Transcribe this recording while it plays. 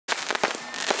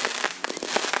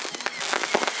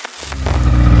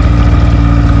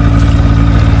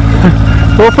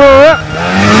Pull through it.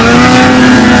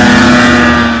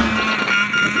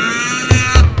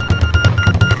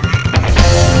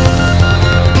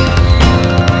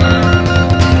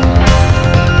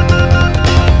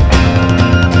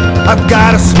 I've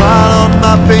got a smile on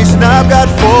my face and I've got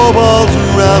four walls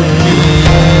around me.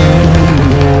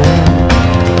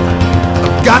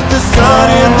 I've got the sun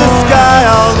in the sky,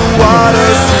 all the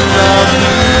water surround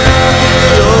me.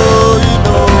 Oh, you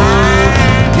know,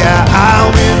 yeah, I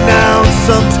win now and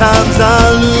sometimes I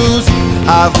lose.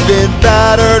 I've been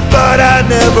battered but I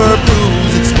never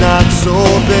bruise. It's not so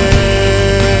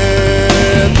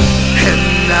bad.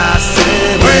 And I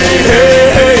said, wait,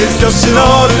 hey, hey, it's just an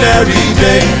ordinary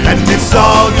day, and it's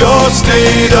all your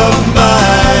state of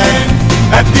mind.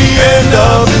 At the end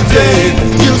of the day,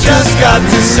 you just got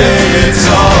to say it's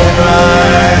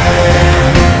alright.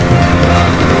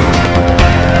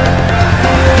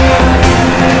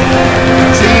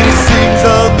 Jeannie sings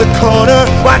on the corner,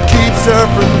 what keeps her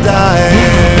from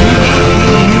dying?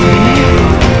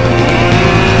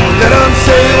 Let them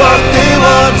say what they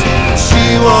want,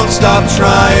 she won't stop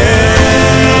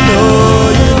trying.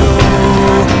 Oh, you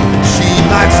know, she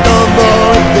might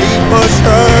stumble if they push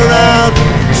her around.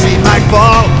 She might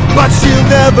fall, but she'll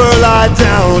never lie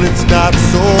down. It's not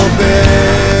so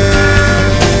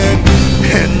bad.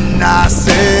 And I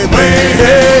said, wait,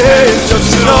 hey, hey, it's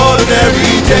just an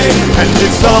ordinary day, and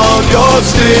it's all your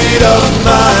state of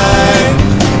mind.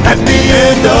 At the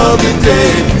end of the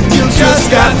day, you just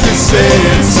got to say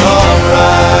it's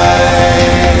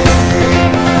alright.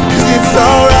 'Cause it's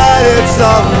alright, it's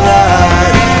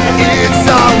alright, it's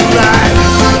alright.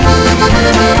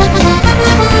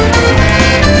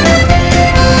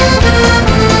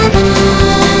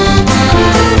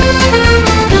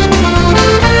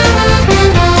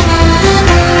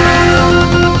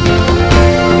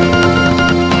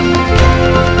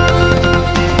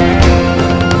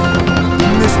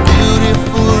 In this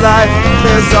beautiful life,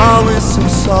 there's always some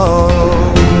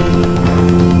sorrow,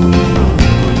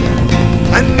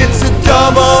 and it's a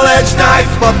double-edged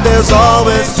knife, but there's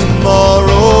always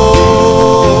tomorrow.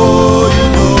 You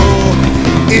know,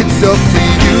 it's up to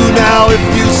you now if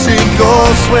you sink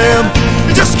or swim.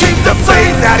 Just keep the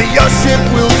faith that your ship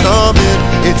will come in.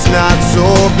 It's not so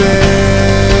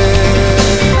bad.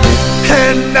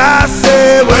 And I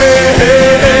say, wait,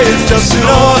 hey, hey, it's just an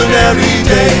ordinary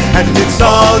day, and it's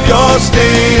all your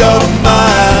state of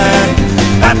mind.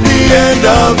 At the end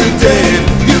of the day,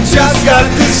 you just got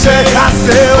to say, I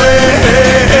say, wait,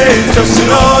 hey, hey, it's just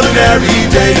an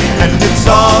ordinary day, and it's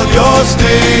all your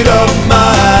state of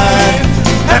mind.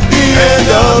 At the end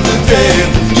of the day,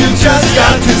 you just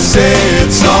got to say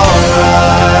it's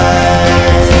alright.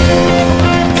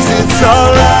 'Cause it's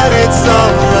alright, it's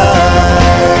alright.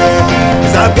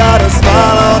 'Cause I've got a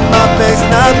smile on my face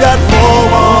and I've got four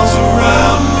walls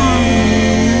around me.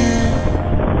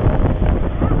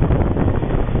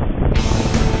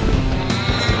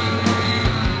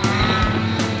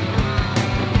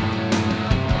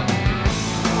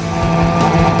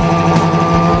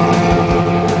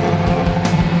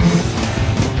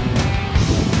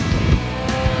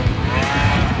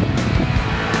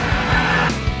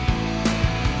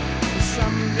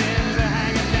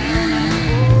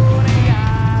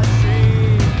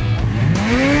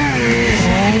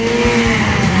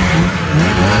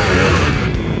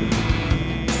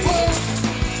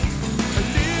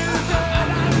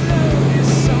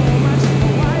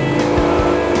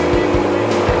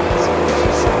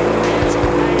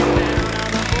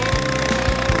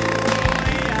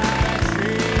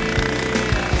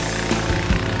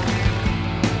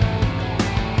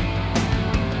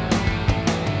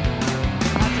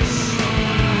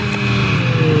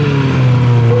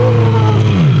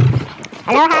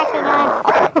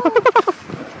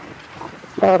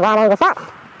 There's one in the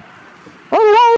south.